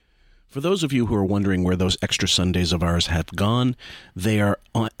For those of you who are wondering where those extra Sundays of ours have gone, they're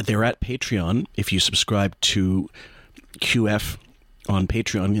at Patreon. If you subscribe to QF on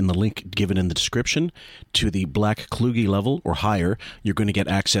Patreon in the link given in the description to the Black Kluge level or higher, you're going to get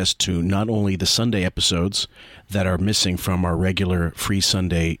access to not only the Sunday episodes that are missing from our regular free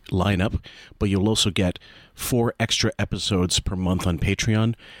Sunday lineup, but you'll also get 4 extra episodes per month on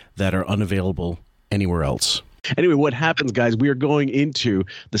Patreon that are unavailable anywhere else. Anyway, what happens, guys, we are going into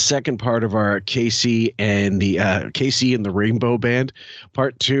the second part of our KC and the Rainbow Band,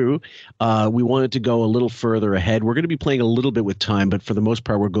 part 2. We wanted to go a little further ahead. We're going to be playing a little bit with time, but for the most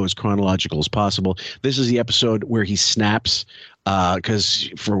part, we'll go as chronological as possible. This is the episode where he snaps because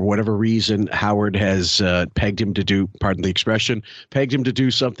for whatever reason, Howard has pegged him to do, pardon the expression, pegged him to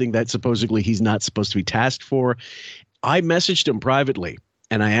do something that supposedly he's not supposed to be tasked for. I messaged him privately,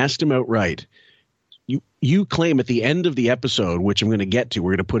 and I asked him outright, You claim at the end of the episode, which I'm going to get to,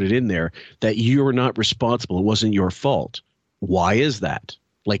 we're going to put it in there, that you're not responsible. It wasn't your fault. Why is that?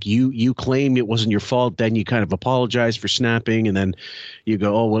 Like you claim it wasn't your fault, then you kind of apologize for snapping, and then you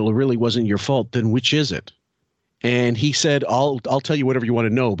go, oh, well, it really wasn't your fault. Then which is it? And he said, I'll tell you whatever you want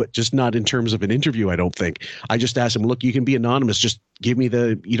to know, but just not in terms of an interview, I don't think. I just asked him, look, you can be anonymous. Just give me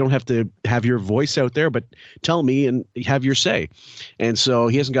you don't have to have your voice out there, but tell me and have your say. And so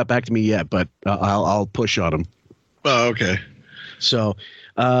he hasn't got back to me yet, but I'll push on him. Oh, okay. So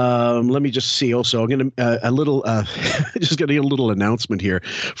let me just see. Also, I'm going to just getting a little announcement here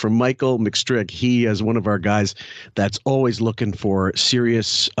from Michael McStrick. He is one of our guys that's always looking for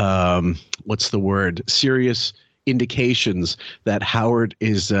serious, serious indications that Howard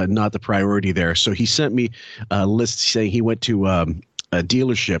is not the priority there. So he sent me a list saying he went to a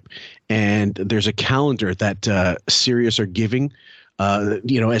dealership and there's a calendar that Sirius are giving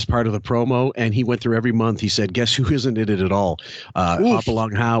as part of the promo, and he went through every month. He said, guess who isn't in it at all?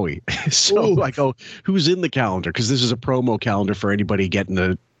 Hopalong Howie. So I go, who's in the calendar? Because this is a promo calendar for anybody getting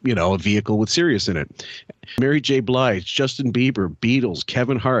a vehicle with Sirius in it. Mary J. Blige, Justin Bieber, Beatles,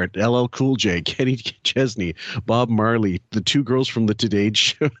 Kevin Hart, LL Cool J, Kenny Chesney, Bob Marley, the 2 girls from the Today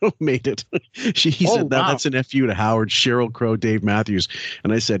Show made it. He said that's an FU to Howard, Sheryl Crow, Dave Matthews.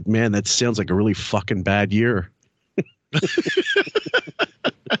 And I said, man, that sounds like a really fucking bad year.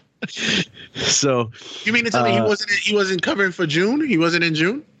 So you mean to tell me he wasn't covering for June? He wasn't in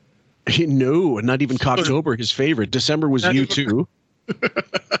June? No, not even October, his favorite. December was U2.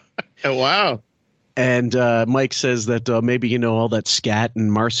 Oh, wow. And Mike says that maybe, all that scat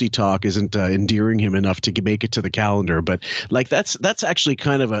and Marcy talk isn't endearing him enough to make it to the calendar. But like that's actually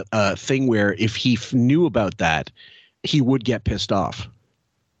kind of a thing where if he knew about that, he would get pissed off.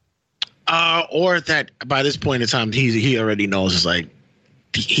 Or that by this point in time, he already knows it's like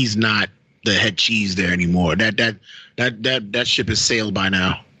he's not the head cheese there anymore. That ship has sailed by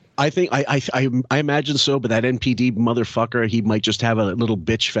now. I think I imagine so, but that NPD motherfucker, he might just have a little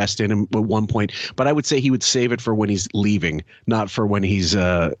bitch fest in him at one point. But I would say he would save it for when he's leaving, not for when he's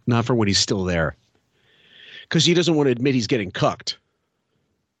still there, because he doesn't want to admit he's getting cucked.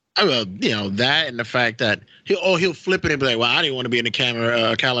 That and the fact that he'll flip it and be like, well, I didn't want to be in the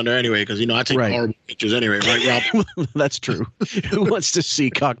calendar anyway, because I take horrible pictures anyway, right, Rob? That's true. Who wants to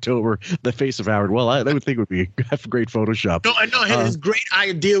see Cocktober, the face of Howard? Well, I would think it would be have great Photoshop. No, I know his great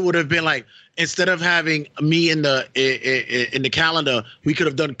idea would have been like, instead of having me in the calendar, we could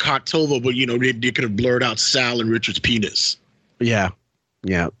have done Cocktober, but they could have blurred out Sal and Richard's penis. Yeah.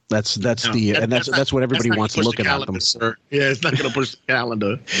 Yeah, that's what everybody wants to look at them. Sir. Yeah, it's not going to push the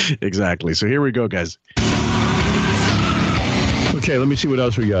calendar. Exactly. So here we go, guys. Okay, let me see what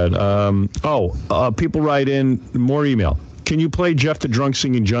else we got. People write in more email. Can you play Jeff the Drunk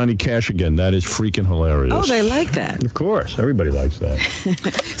singing Johnny Cash again? That is freaking hilarious. Oh, they like that. Of course. Everybody likes that.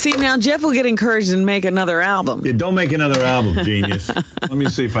 See, now Jeff will get encouraged and make another album. Yeah, don't make another album, genius. Let me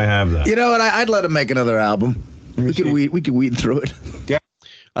see if I have that. You know what? I'd let him make another album. We could weed through it. Yeah.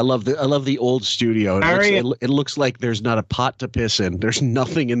 I love the old studio. It looks like there's not a pot to piss in. There's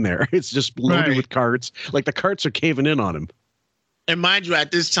nothing in there. It's just loaded with carts. Like the carts are caving in on him. And mind you,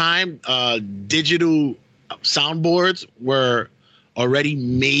 at this time, digital soundboards were already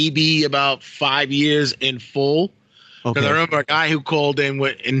maybe about 5 years in full. Because I remember a guy who called in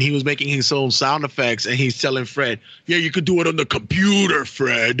and he was making his own sound effects, and he's telling Fred, "Yeah, you could do it on the computer,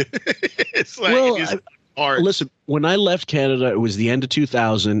 Fred." It's like hard. Listen, when I left Canada, it was the end of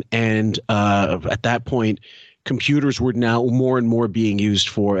 2000, and at that point, computers were now more and more being used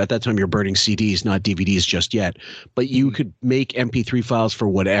for. At that time, you're burning CDs, not DVDs just yet, but you could make MP3 files for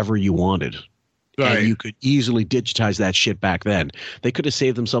whatever you wanted. Right. And you could easily digitize that shit back then. They could have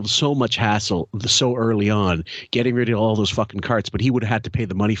saved themselves so much hassle so early on, getting rid of all those fucking carts, but he would have had to pay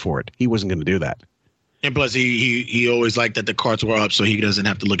the money for it. He wasn't going to do that. And plus, he always liked that the carts were up so he doesn't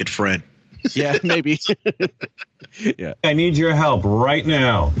have to look at Fred. Yeah, maybe. Yeah. I need your help right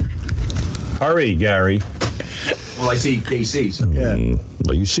now. Hurry, Gary. Well, I see KC. So. Yeah.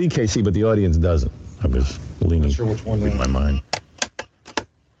 Well, you see KC, but the audience doesn't. I was leaning. Not sure which one. In my mind.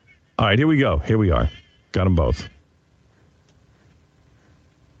 All right, here we go. Here we are. Got them both.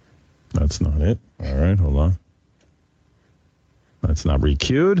 That's not it. All right, hold on. That's not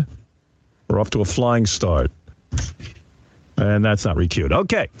requeued. We're off to a flying start. And that's not requeued.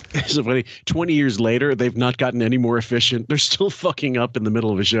 Okay. So funny. 20 years later, they've not gotten any more efficient. They're still fucking up in the middle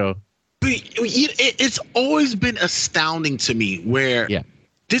of a show. But it's always been astounding to me where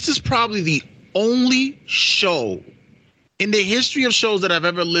this is probably the only show in the history of shows that I've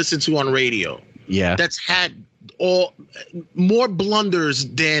ever listened to on radio that's had more blunders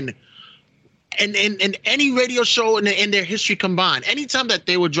than and any radio show in their history combined. Anytime that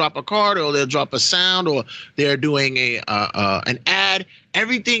they would drop a card or they'll drop a sound or they're doing an ad,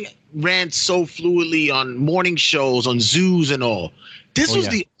 everything ran so fluidly on morning shows, on zoos and all. This was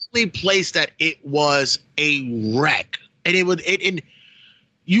the only place that it was a wreck. And and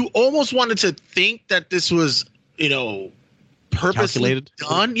you almost wanted to think that this was, purposely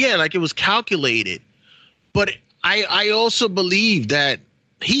done. Yeah, like it was calculated. But I also believe that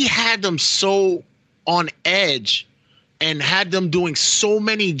he had them so on edge and had them doing so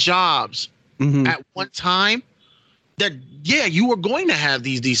many jobs at one time that, you were going to have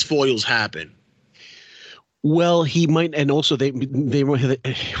these foils happen. Well, he might, and also they were,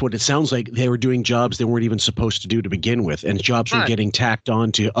 what it sounds like, they were doing jobs they weren't even supposed to do to begin with, and jobs were getting tacked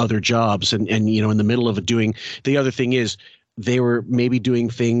on to other jobs, and in the middle of doing. The other thing is, they were maybe doing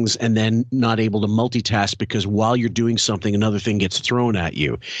things and then not able to multitask because while you're doing something, another thing gets thrown at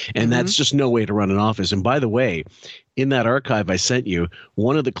you, and that's just no way to run an office. And by the way, in that archive I sent you,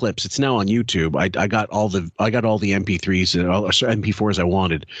 one of the clips, it's now on YouTube. I got all the MP3s and all MP4s I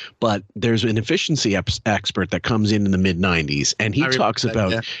wanted, but there's an efficiency expert that comes in the mid 90s, and he talks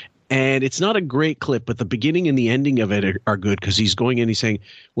about. And it's not a great clip, but the beginning and the ending of it are good because he's going in, he's saying,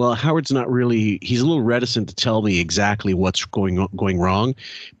 well, Howard's not really, he's a little reticent to tell me exactly what's going wrong.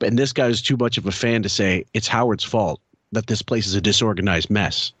 And this guy's too much of a fan to say it's Howard's fault that this place is a disorganized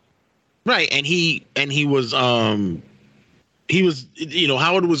mess. Right. And he was, Howard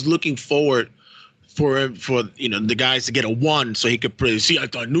was looking forward for the guys to get a 1 so he could see,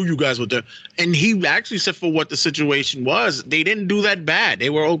 I knew you guys were there. And he actually said for what the situation was, they didn't do that bad. They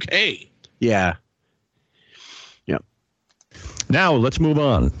were okay. Yeah. Now let's move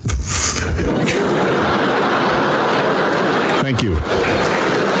on. Thank you.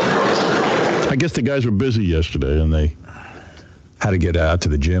 I guess the guys were busy yesterday and they had to get out to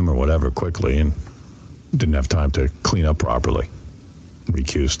the gym or whatever quickly and didn't have time to clean up properly.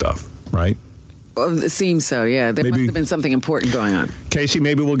 Requeue stuff, right? Well, it seems so, yeah. There must have been something important going on. Casey,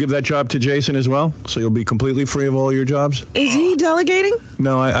 maybe we'll give that job to Jason as well, so you'll be completely free of all your jobs? Is he delegating?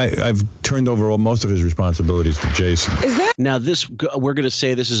 No, I've turned over most of his responsibilities to Jason. Is that? Now we're going to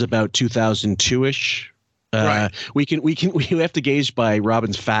say this is about 2002-ish. Right. We have to gauge by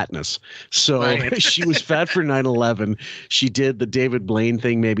Robin's fatness. So she was fat for 9/11. She did the David Blaine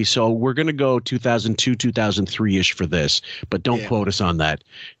thing maybe. So we're going to go 2002, 2003-ish for this, but don't quote us on that.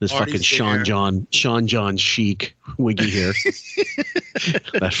 This fucking Sean John chic wiggy here.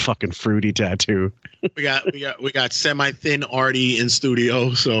 That fucking fruity tattoo. We got semi-thin Artie in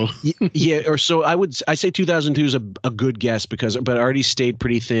studio, so I say 2002 is a good guess but Artie stayed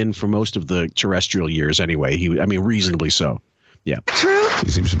pretty thin for most of the terrestrial years anyway. Reasonably so. Yeah. True.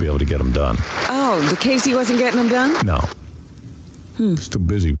 He seems to be able to get them done. Oh, the Casey wasn't getting them done? No. He's too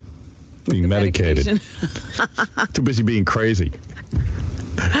busy being medicated. Too busy being crazy.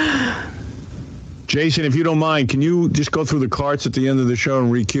 Jason, if you don't mind, can you just go through the carts at the end of the show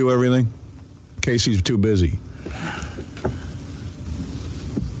and requeue everything? Casey's too busy.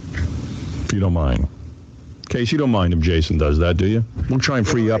 If you don't mind. Casey, you don't mind if Jason does that, do you? We'll try and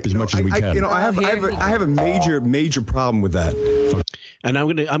free you up as much as we can. I have a major problem with that. And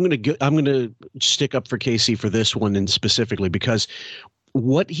I'm gonna stick up for Casey for this one and specifically because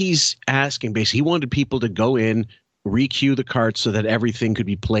what he's asking basically, he wanted people to go in, requeue the carts so that everything could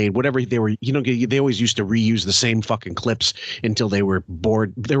be played. Whatever they were, they always used to reuse the same fucking clips until they were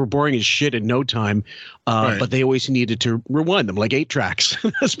bored. They were boring as shit in no time, but they always needed to rewind them like 8 tracks.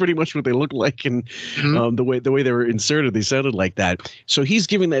 That's pretty much what they looked like, and the way they were inserted, they sounded like that. So he's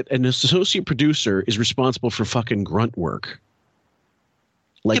giving that an associate producer is responsible for fucking grunt work.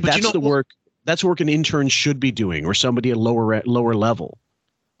 Like that's the work. That's work an intern should be doing, or somebody at lower level.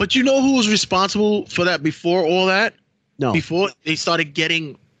 But you know who was responsible for that before all that? No. Before they started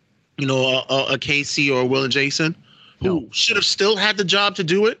getting, a Casey or Will and Jason, who should have still had the job to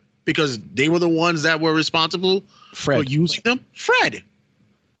do it because they were the ones that were responsible for using them. Fred.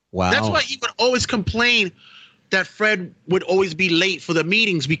 Wow. That's why he would always complain that Fred would always be late for the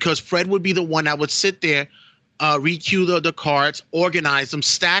meetings, because Fred would be the one that would sit there, recue the cards, organize them,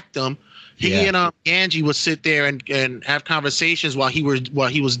 stack them. He and Angie would sit there and have conversations while he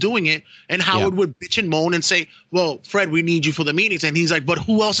was doing it. And Howard would bitch and moan and say, "Well, Fred, we need you for the meetings." And he's like, "But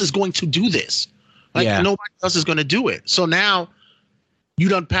who else is going to do this? Nobody else is going to do it." So now you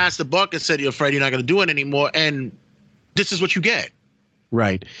done passed the buck and said, "You're Fred, you're not going to do it anymore." And this is what you get.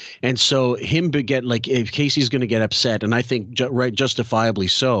 Right. And so him get if Casey's going to get upset, and I think justifiably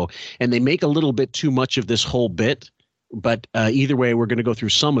so, and they make a little bit too much of this whole bit. But either way, we're going to go through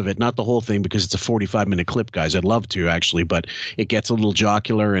some of it, not the whole thing, because it's a 45-minute clip, guys. I'd love to, actually, but it gets a little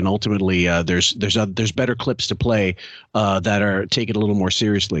jocular, and ultimately there's better clips to play that are taken a little more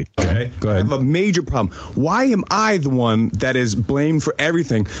seriously. Okay, go ahead. I have a major problem. Why am I the one that is blamed for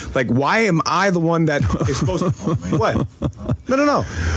everything? Like, why am I the one that is supposed to... What? No.